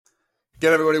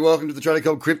G'day everybody, welcome to the Trader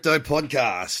Cobb Crypto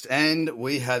Podcast. And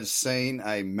we have seen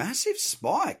a massive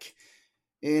spike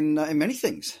in many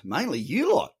things, mainly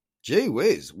you lot. Gee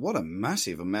whiz, what a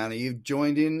massive amount of you've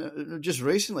joined in just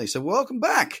recently. So welcome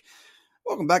back.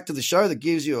 Welcome back to the show that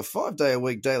gives you a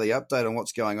 5-day-a-week daily update on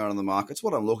what's going on in the markets,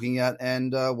 what I'm looking at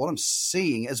and what I'm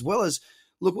seeing, as well as,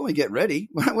 look, when we get ready,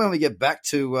 when we get back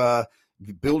to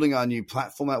building our new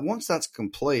platform out, once that's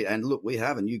complete, and look, we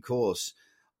have a new course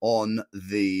on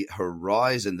the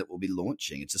horizon that we'll be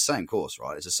launching. It's the same course,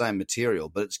 right? It's the same material,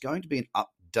 but it's going to be an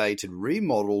updated,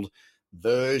 remodeled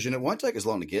version. It won't take as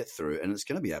long to get through, and it's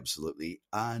going to be absolutely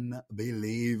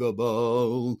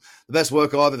unbelievable. The best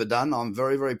work I've ever done. I'm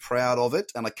very, very proud of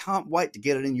it, and I can't wait to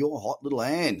get it in your hot little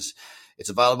hands. It's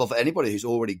available for anybody who's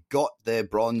already got their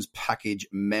bronze package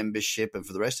membership, and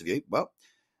for the rest of you, well,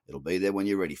 it'll be there when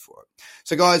you're ready for it.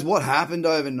 So, guys, what happened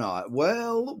overnight?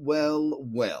 Well,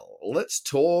 let's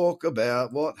talk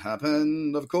about what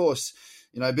happened. Of course,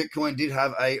 Bitcoin did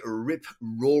have a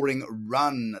rip-roaring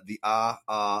run, the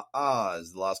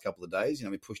RRRs, the last couple of days.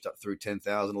 We pushed up through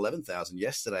 10,000, 11,000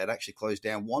 yesterday. It actually closed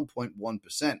down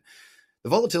 1.1%. The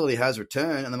volatility has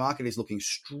returned, and the market is looking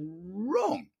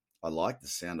strong. I like the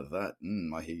sound of that.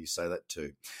 I hear you say that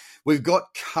too. We've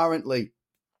got currently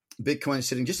Bitcoin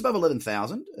sitting just above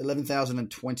 11,000,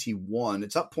 11,021.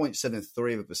 It's up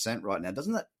 0.73% right now.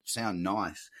 Doesn't that sound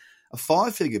nice? A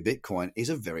 5-figure Bitcoin is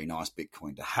a very nice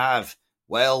Bitcoin to have.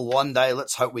 Well, one day,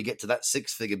 let's hope we get to that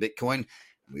 6-figure Bitcoin.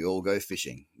 We all go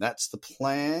fishing. That's the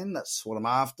plan. That's what I'm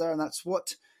after. And that's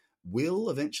what will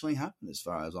eventually happen as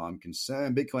far as I'm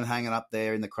concerned. Bitcoin hanging up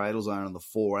there in the cradle zone on the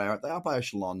 4-hour, at the upper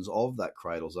echelons of that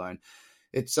cradle zone.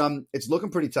 It's looking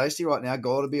pretty tasty right now.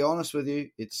 Got to be honest with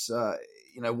you. It's,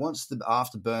 once the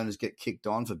afterburners get kicked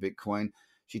on for Bitcoin,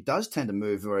 she does tend to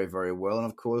move very, very well. And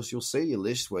of course, you'll see your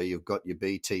list where you've got your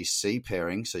BTC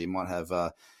pairing. So you might have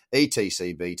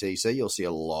ETC, BTC. You'll see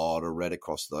a lot of red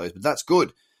across those, but that's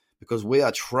good because we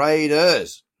are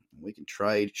traders. We can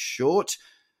trade short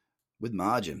with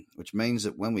margin, which means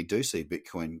that when we do see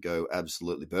Bitcoin go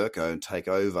absolutely Burko and take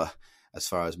over as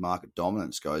far as market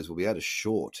dominance goes, we'll be able to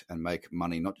short and make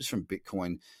money, not just from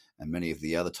Bitcoin and many of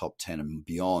the other top 10 and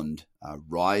beyond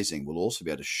rising. We'll also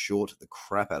be able to short the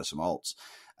crap out of some alts.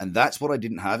 And that's what I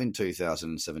didn't have in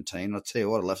 2017. I'll tell you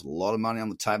what, I left a lot of money on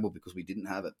the table because we didn't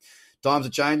have it. Times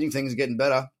are changing, things are getting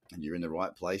better, and you're in the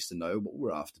right place to know what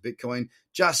we're after. Bitcoin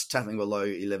just tapping below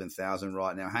 11,000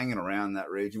 right now, hanging around that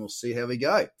region. We'll see how we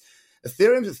go.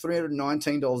 Ethereum's at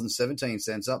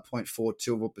 $319.17, up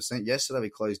 0.42%. Yesterday,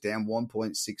 we closed down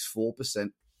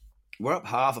 1.64%. We're up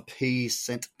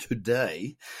 0.5%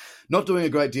 today. Not doing a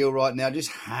great deal right now,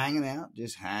 just hanging out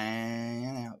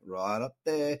right up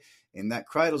there in that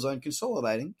cradle zone,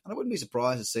 consolidating. And I wouldn't be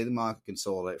surprised to see the market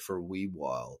consolidate for a wee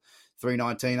while.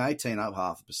 319.18, up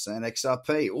 0.5%.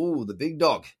 XRP, the big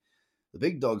dog. The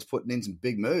big dog's putting in some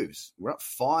big moves. We're up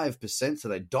 5%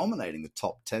 today, dominating the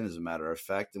top 10 as a matter of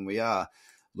fact, and we are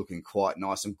looking quite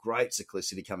nice. Some great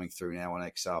cyclicity coming through now on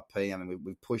XRP. I mean,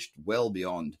 we've pushed well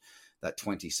beyond that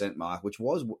 20-cent mark, which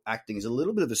was acting as a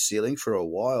little bit of a ceiling for a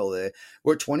while there.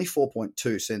 We're at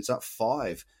 24.2 cents, up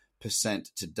 5%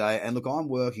 today. And look, I'm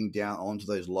working down onto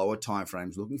those lower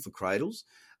timeframes, looking for cradles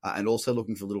and also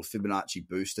looking for little Fibonacci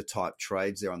booster type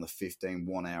trades there on the 15,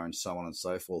 1 hour and so on and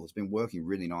so forth. It's been working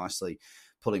really nicely,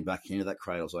 pulling back into that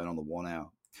cradle zone on the 1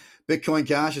 hour. Bitcoin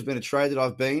Cash has been a trade that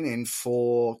I've been in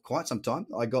for quite some time.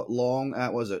 I got long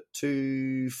at,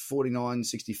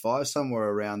 249.65, somewhere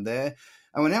around there.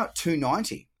 And we're now at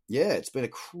 290. Yeah, it's been a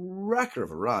cracker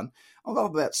of a run. I'm up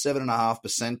about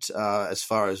 7.5% as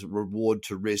far as reward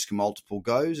to risk multiple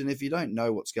goes. And if you don't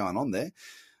know what's going on there,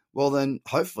 well, then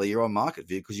hopefully you're on Market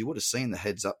View because you would have seen the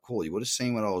heads up call. You would have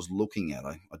seen what I was looking at.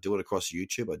 I do it across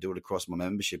YouTube. I do it across my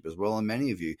membership as well. And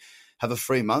many of you have a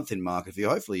free month in Market View.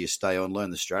 Hopefully you stay on, learn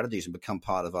the strategies and become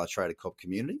part of our Trader Cobb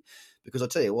community because I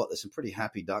tell you what, there's some pretty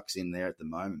happy ducks in there at the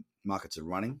moment. Markets are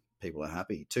running. People are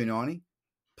happy.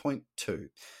 290.2,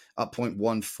 up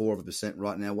 0.14%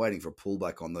 right now, waiting for a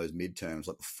pullback on those midterms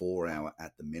like the 4 hour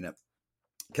at the minute.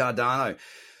 Cardano.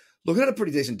 Looking at a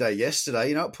pretty decent day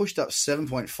yesterday. It pushed up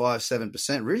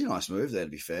 7.57%. Really nice move there, to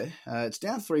be fair. It's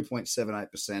down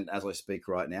 3.78% as I speak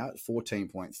right now at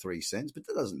 14.3 cents, but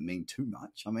that doesn't mean too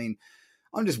much. I mean,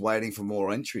 I'm just waiting for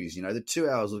more entries. The 2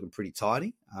 hours looking pretty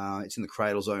tidy. It's in the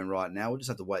cradle zone right now. We'll just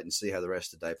have to wait and see how the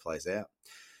rest of the day plays out.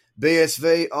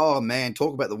 BSV, oh man,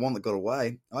 talk about the one that got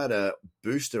away. I had a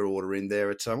booster order in there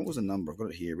at, what was the number? I've got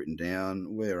it here written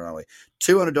down. Where are we?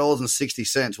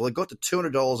 $200.60. Well, it got to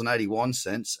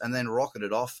 $200.81 and then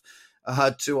rocketed off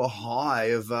to a high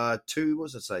of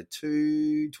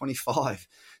 $225.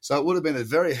 So it would have been a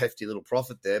very hefty little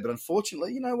profit there. But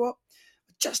unfortunately, you know what?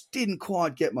 just didn't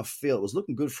quite get my feel. It was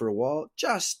looking good for a while,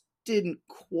 just didn't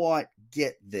quite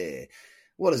get there.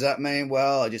 What does that mean?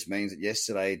 Well, it just means that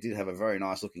yesterday it did have a very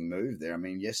nice looking move there. I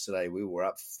mean, yesterday we were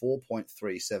up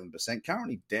 4.37%,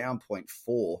 currently down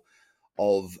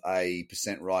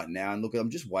 0.4% right now. And look, I'm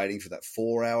just waiting for that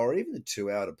 4 hour or even the 2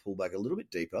 hour to pull back a little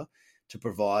bit deeper to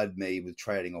provide me with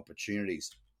trading opportunities.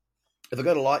 If I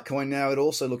go to Litecoin now, it's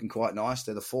also looking quite nice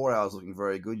there. The 4 hours looking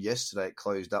very good. Yesterday it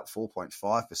closed up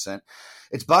 4.5%.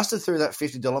 It's busted through that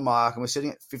 $50 mark, and we're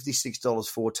sitting at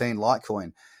 $56.14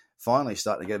 Litecoin. Finally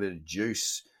starting to get a bit of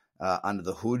juice under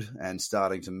the hood and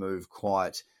starting to move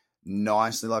quite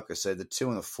nicely. Like I said, the 2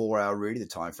 and the 4 hour really the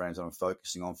time frames I'm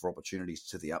focusing on for opportunities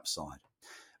to the upside.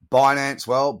 Binance,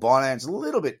 well, Binance a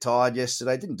little bit tired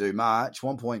yesterday. Didn't do much,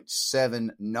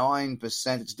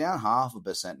 1.79%. It's down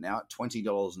 0.5% now at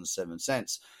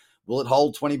 $20.07. Will it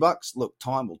hold $20? Look,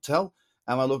 time will tell.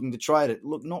 Am I looking to trade it?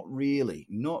 Look, not really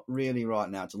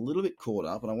right now. It's a little bit caught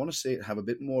up, and I want to see it have a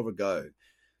bit more of a go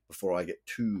before I get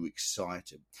too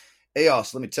excited.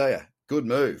 EOS, let me tell you, good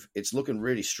move. It's looking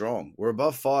really strong. We're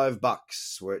above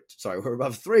 $5. We're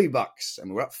above $3,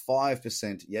 and we're up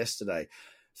 5% yesterday.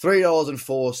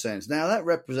 $3.04. Now, that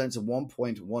represents a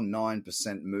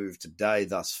 1.19% move today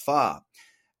thus far.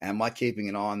 Am I keeping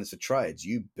an eye on this for trades?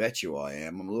 You bet you I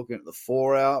am. I'm looking at the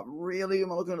 4 hour. Really?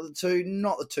 Am I looking at the 2?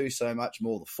 Not the 2 so much,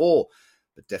 more the 4,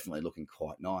 but definitely looking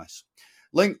quite nice.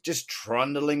 Link just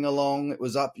trundling along. It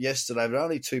was up yesterday, but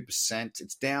only 2%.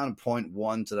 It's down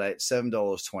 0.1 today at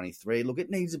 $7.23. Look, it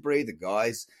needs a breather,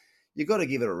 guys. You've got to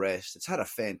give it a rest. It's had a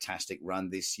fantastic run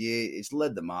this year. It's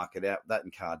led the market out. That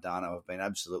and Cardano have been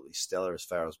absolutely stellar as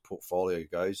far as portfolio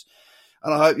goes.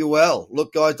 And I hope you're well.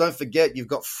 Look, guys, don't forget you've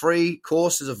got free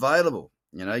courses available.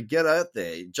 Get out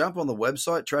there. Jump on the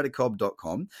website,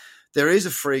 tradercobb.com. There is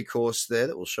a free course there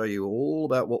that will show you all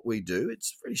about what we do.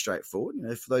 It's pretty straightforward.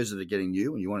 For those that are getting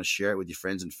new and you want to share it with your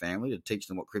friends and family to teach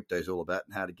them what crypto is all about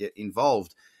and how to get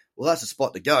involved, well, that's a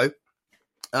spot to go.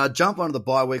 Jump onto the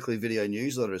bi-weekly video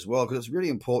newsletter as well, because it's really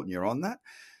important you're on that.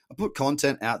 I put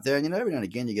content out there, and every now and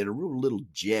again you get a real little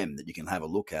gem that you can have a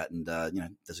look at, and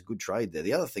there's a good trade there.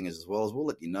 The other thing is as well is we'll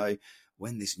let you know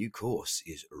when this new course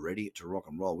is ready to rock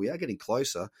and roll. We are getting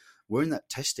closer. We're in that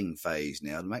testing phase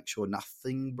now to make sure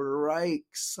nothing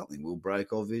breaks. Something will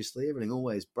break, obviously. Everything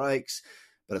always breaks,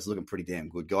 but it's looking pretty damn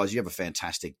good, guys. You have a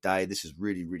fantastic day. This is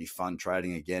really, really fun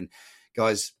trading again.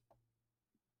 Guys,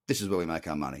 this is where we make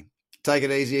our money. Take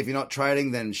it easy. If you're not trading,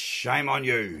 then shame on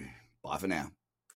you. Bye for now.